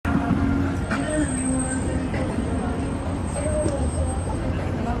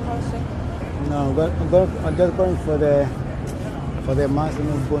I'm just going for the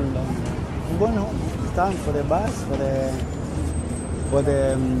maximum going down. I'm going home. It's time for the bus, for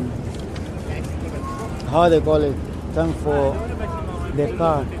the how they call it? Time for the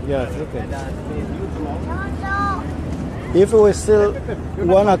car. Yes, okay. If we still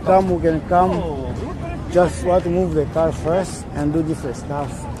wanna come, we can come. Just want to move the car first and do different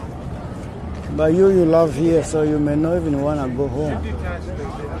stuff. But you love here, so you may not even wanna go home.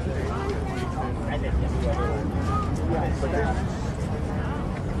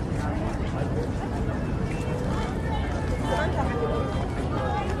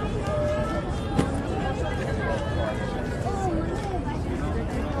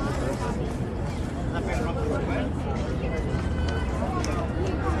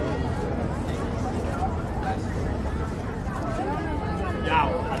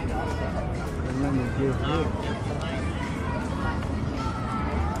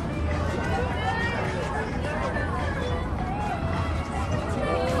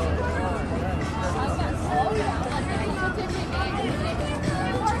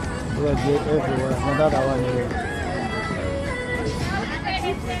 Everywhere, not that one here.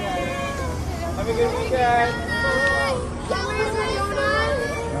 Have a good weekend.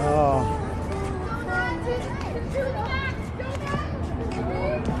 Oh.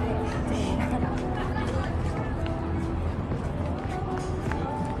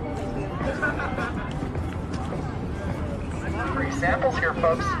 Free samples here,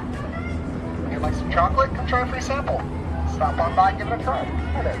 folks. Would you like some chocolate? Come try a free sample. Stop on by and give it a try.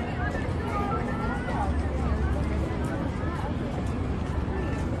 Hi there.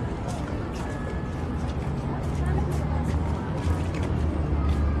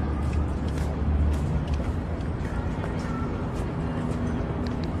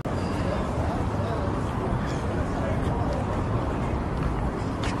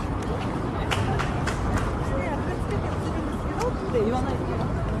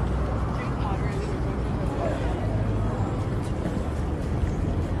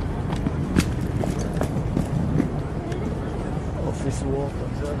 Office work,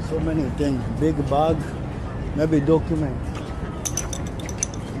 so many things. Big bag, maybe document.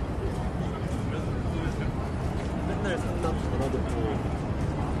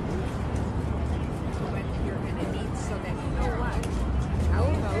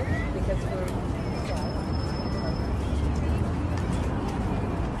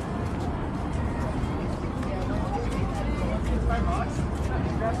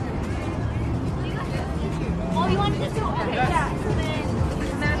 Oh, you want this one? Okay, yeah. So then,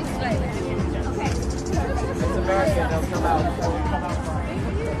 Maddie's right. Okay. It's American, they'll come out.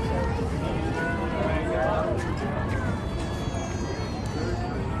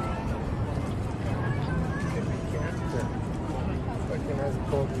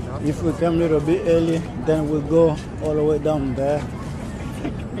 If we come a little bit early, then we'll go all the way down there.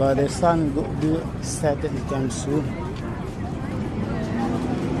 But the sun will be setting anytime soon.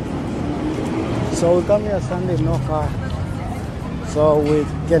 So we come here Sunday, no car. So we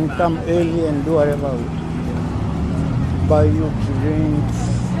can come early and do whatever. Buy you drinks.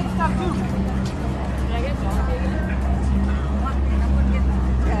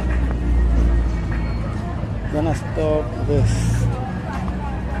 Gonna stop this.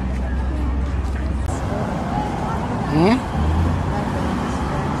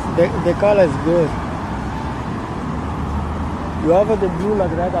 The color is good. You have the blue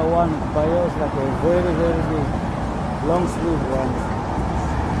like that one, but yours like a very, very big, long sleeve one.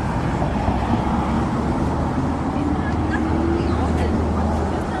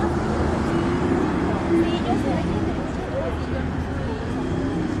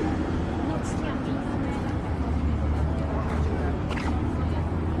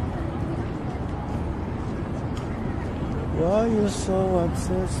 Why you so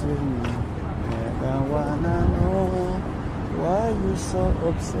obsessed with me? I wanna know. Why you so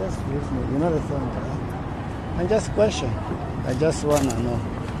obsessed with me? You know the song, right? I just question. I just wanna know.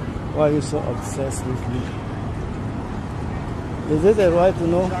 Why you so obsessed with me? Is it a right to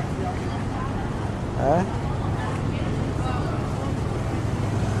know? Huh?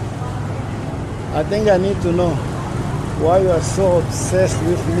 I think I need to know why you are so obsessed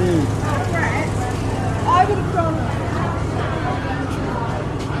with me. I would have thrown it.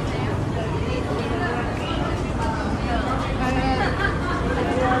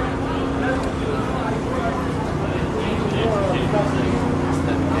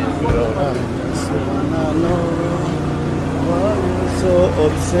 I know why you're so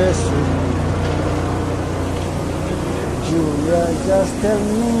obsessed with me. Julia, just tell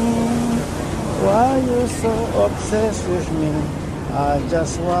me why you're so obsessed with me. I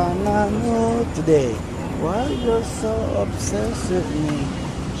just wanna know today why you're so obsessed with me.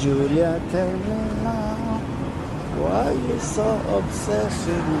 Julia, tell me now, why you so obsessed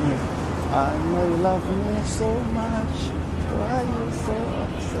with me? I know you love me so much. Why you so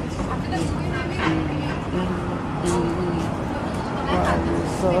obsessed with me? Why you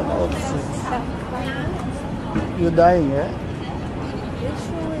so obsessed? You're dying, eh?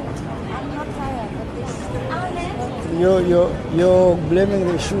 You're blaming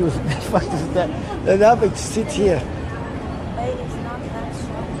the shoes. The fact is that they have to sit here.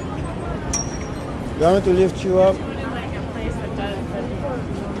 You want me to lift you up?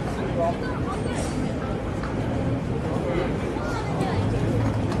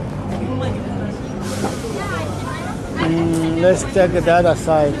 Let's take the other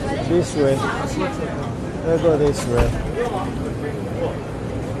side. This way. Let's go this way.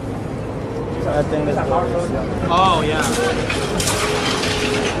 I think let's go this way. Oh, yeah.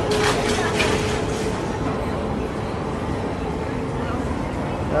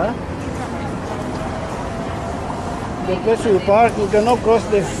 Huh? The place we park, we cannot cross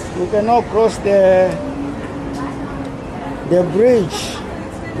this. We cannot cross the bridge.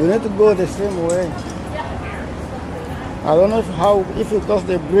 We need to go the same way. I don't know if you cross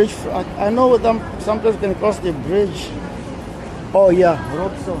the bridge. I know some places can cross the bridge. Oh yeah,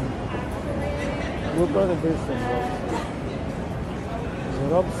 Robson. We'll cross the bridge from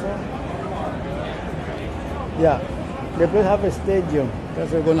Robson. Yeah, they place have a stadium.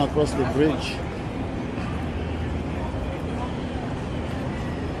 That's why we're gonna cross the bridge.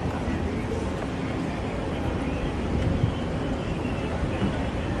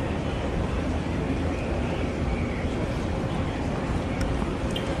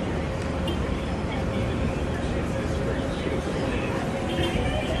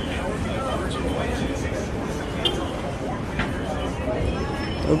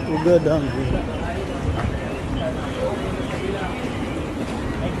 We'll go down here.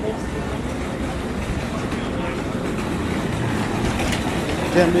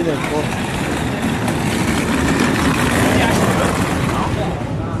 Can't be that close.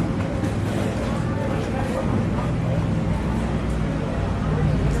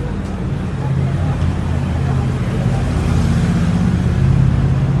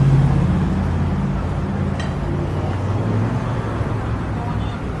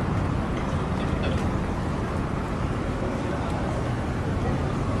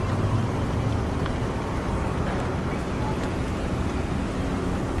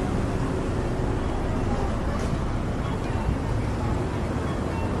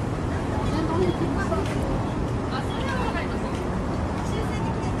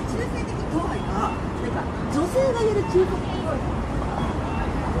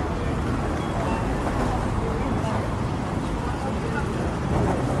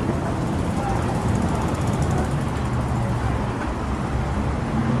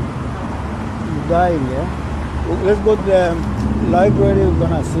 Dying, yeah? Let's go to the library. We're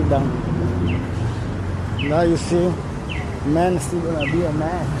gonna sit down. Now you see, man still gonna be a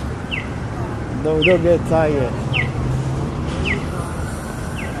man. Don't get tired.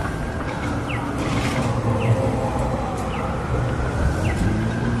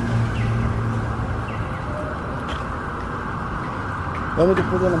 Want me to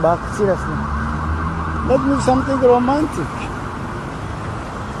put in the back? Seriously. Let me something romantic.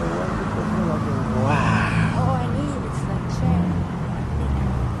 Wow. Oh, I need it's like chair.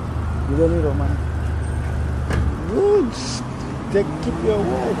 You don't need romantic. Good. Keep your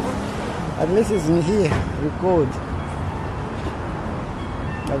word. At least it's in here. Record.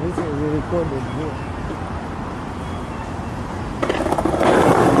 At least it's recorded here.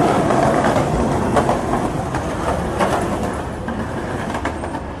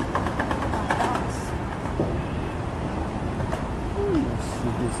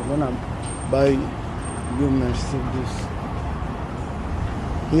 I'm gonna buy you Mercedes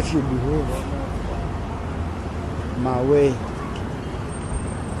if you behave my way.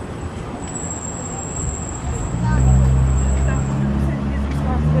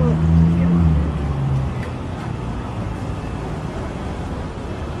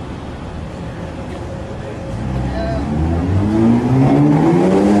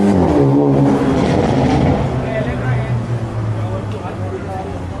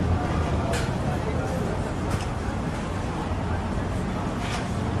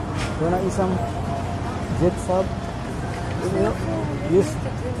 You wanna eat some jet sub? You see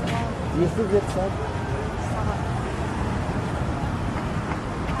jet sub?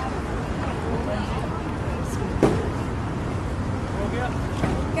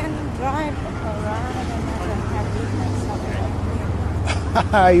 You can drive around and I can have it myself. You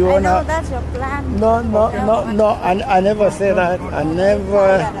I wanna? know that's your plan. No. I never say that. I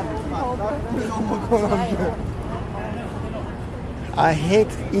never. I hate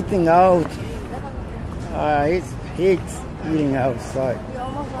eating out. I hate eating outside. You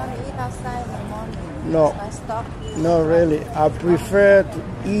almost want to eat outside in the morning. No. So I stop you. No, really. I prefer to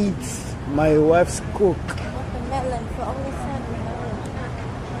eat my wife's cook. Watermelon for only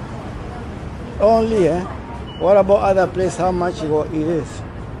 $7. Only, eh? What about other place? How much it is?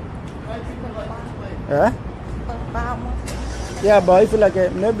 Eh? Yeah, but I feel like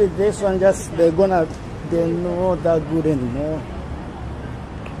maybe this one just they're not that good anymore.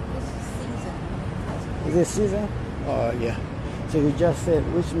 Is it season? Oh yeah. So you just said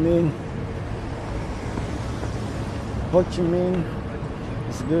which mean Ho Chi Minh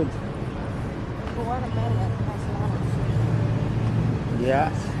is good. Watermelon has a lot of Yeah.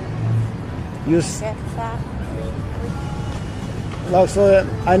 You get fat. like so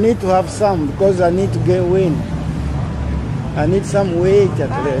I need to have some because I need to gain weight. I need some weight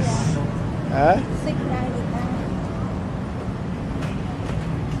at least. Huh?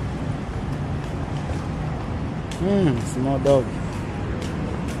 $6.99. Small dog.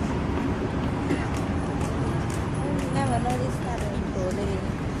 Never noticed that in Korea.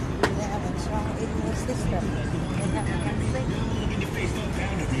 They have a strong immune system. They have a sick.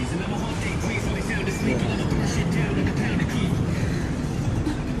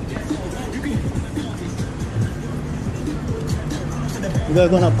 They're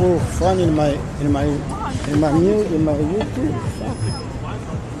gonna put fun in my YouTube.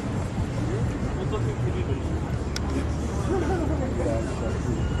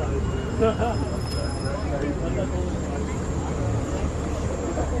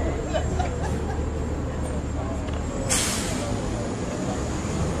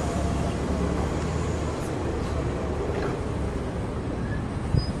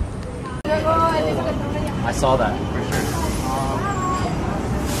 I saw that for sure.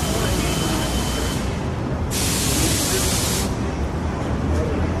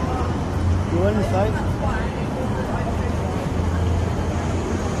 You want inside?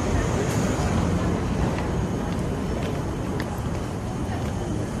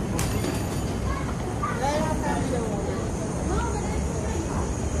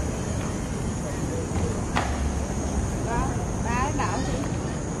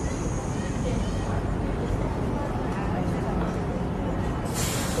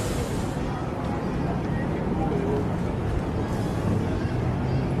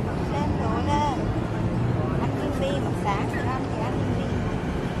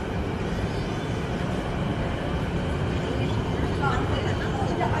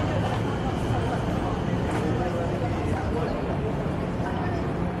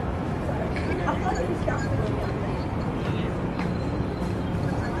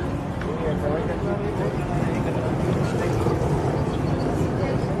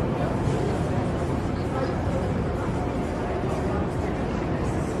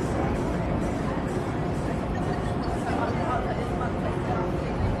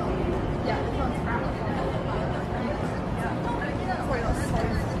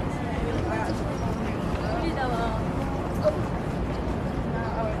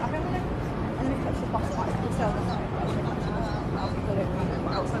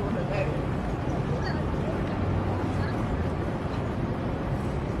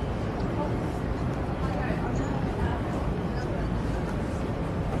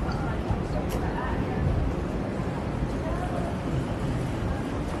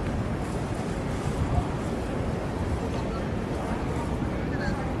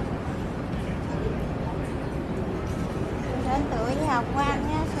 Đến tuổi đi học ngoan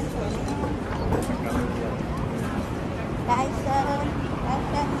nhé, xin tuổi Đại Sơn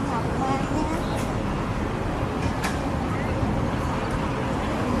đi học ngoan nhé.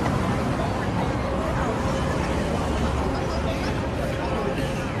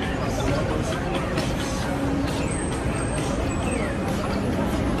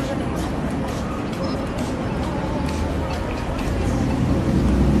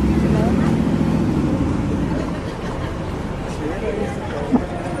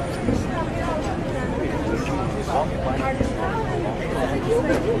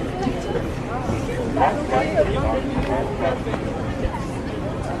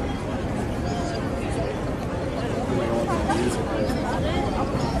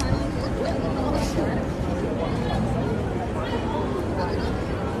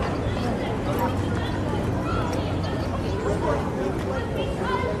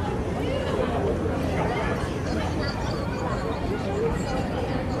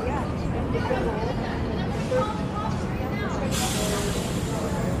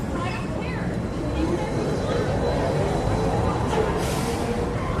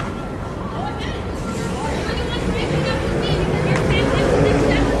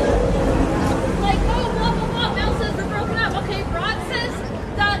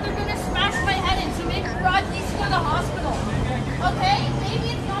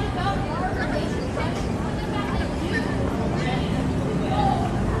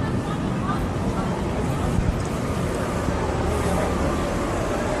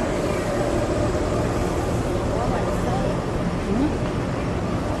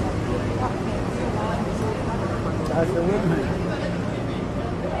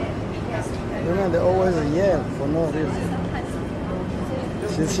 You know, they always yell for no reason.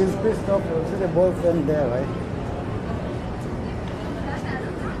 She's pissed off. See the boyfriend there, right?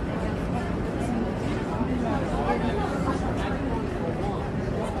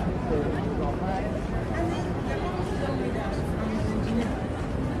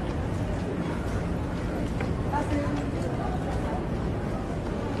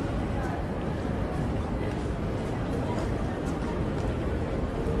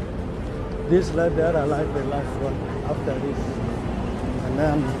 This right there, I like the last one after this. And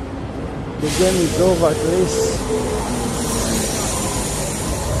then the game is over at least.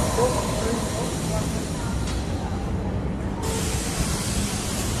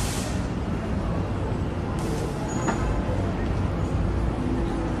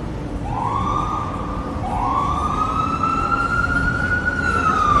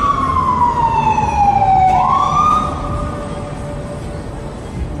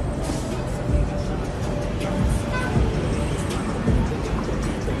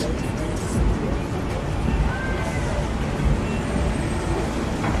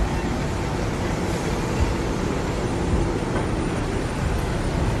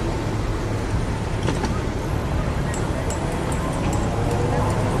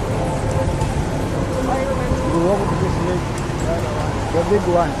 The big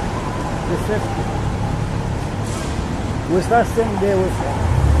one, the 50. We start same day with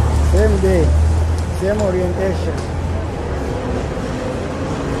same day, same orientation.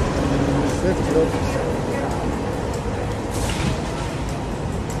 50 rupees.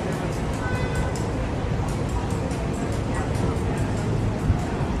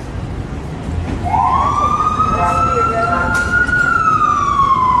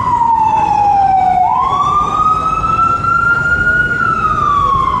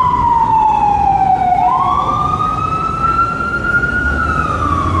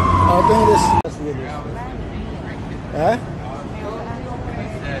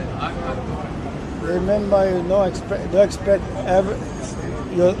 Remember, you don't expect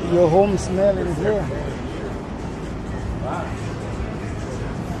your home smell in here.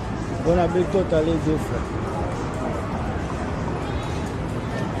 It's gonna be totally different.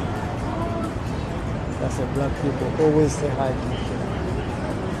 That's a black people always say hi to each other.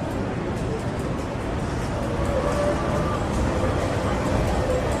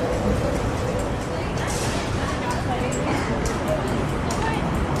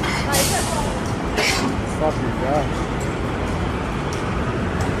 Fucking God.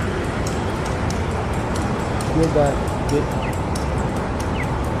 Get that. Get.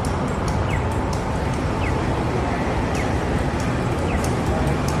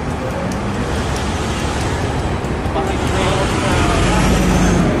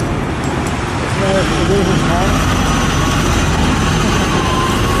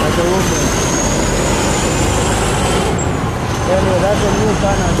 Anyway, that's a new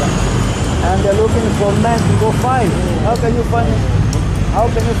Canada. And they're looking for men to go fight. How can you find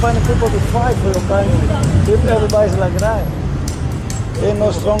people to fight for your country if everybody's like that? Ain't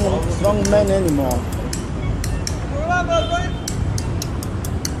no strong men anymore.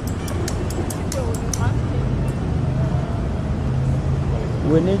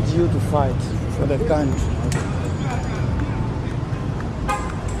 We need you to fight for the country.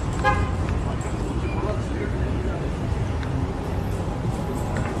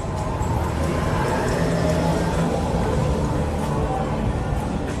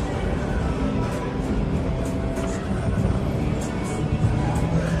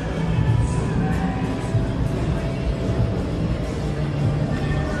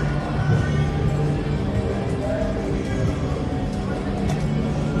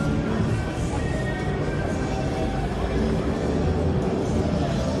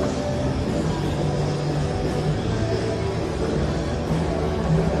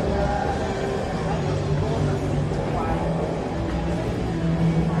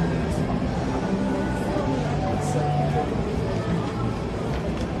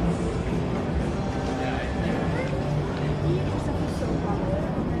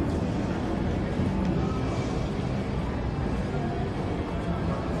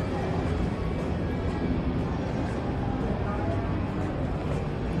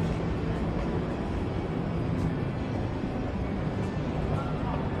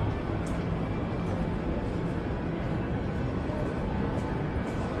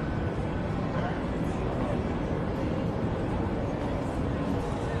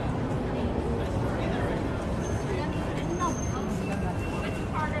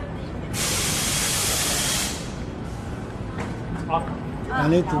 I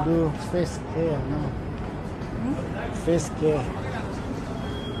need to do face care now. Face care.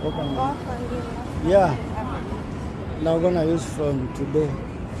 Walk on. Walk on you. Yeah. Now I'm gonna use from today.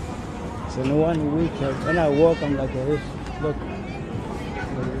 So in 1 week, when I walk, I'm like this. Look.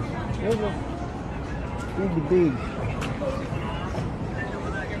 Look. Big.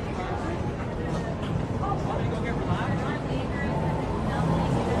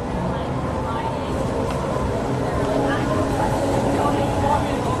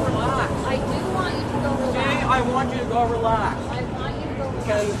 I want you to go relax.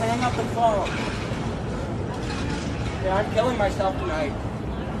 Okay, hang up the phone. Yeah, I'm killing myself tonight.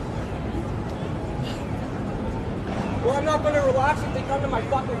 Well, I'm not going to relax if they come to my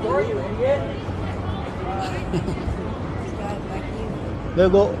fucking door, you idiot. They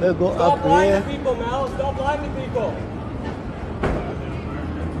go Stop up lying here. to people, Mel. Stop lying to people.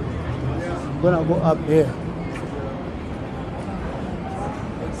 Gonna go up here.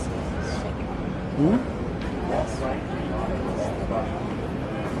 Hmm?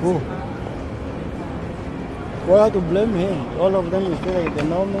 Who? Why have to blame him? All of them is like the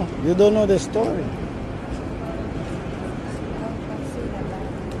normal. You don't know the story.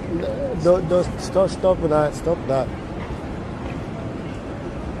 Stop that. Stop that.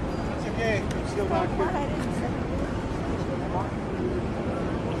 It's okay. I'm still not good.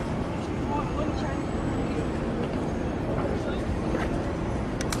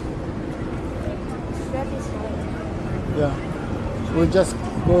 Yeah. We just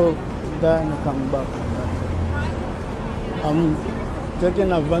go there and come back. I'm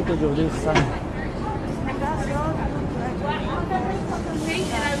taking advantage of this sun.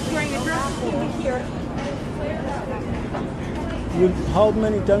 How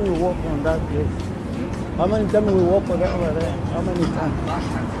many times you walk on that place? How many times we walk over there? How many times?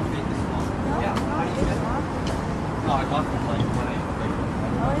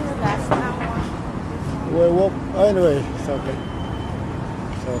 We walk anyway. It's okay.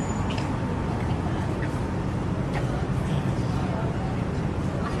 So.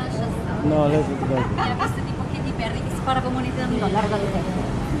 No, let's go. Era questo tipo che ti perdi, che spara con monete da $1, larga di te.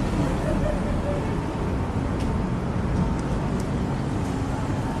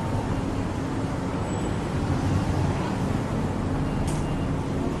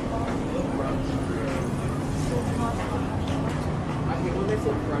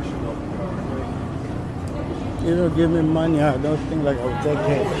 You don't give me money, I don't think like I would take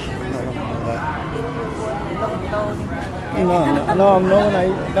it. No, I'm not gonna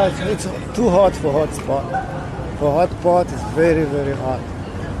eat. It's too hot for hot spot. For hot pot, it's very, very hot.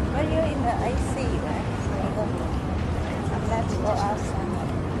 Well, you're in the IC, right? So let's go outside.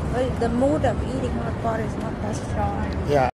 Well, the mood of eating hot pot is not that strong. Yeah.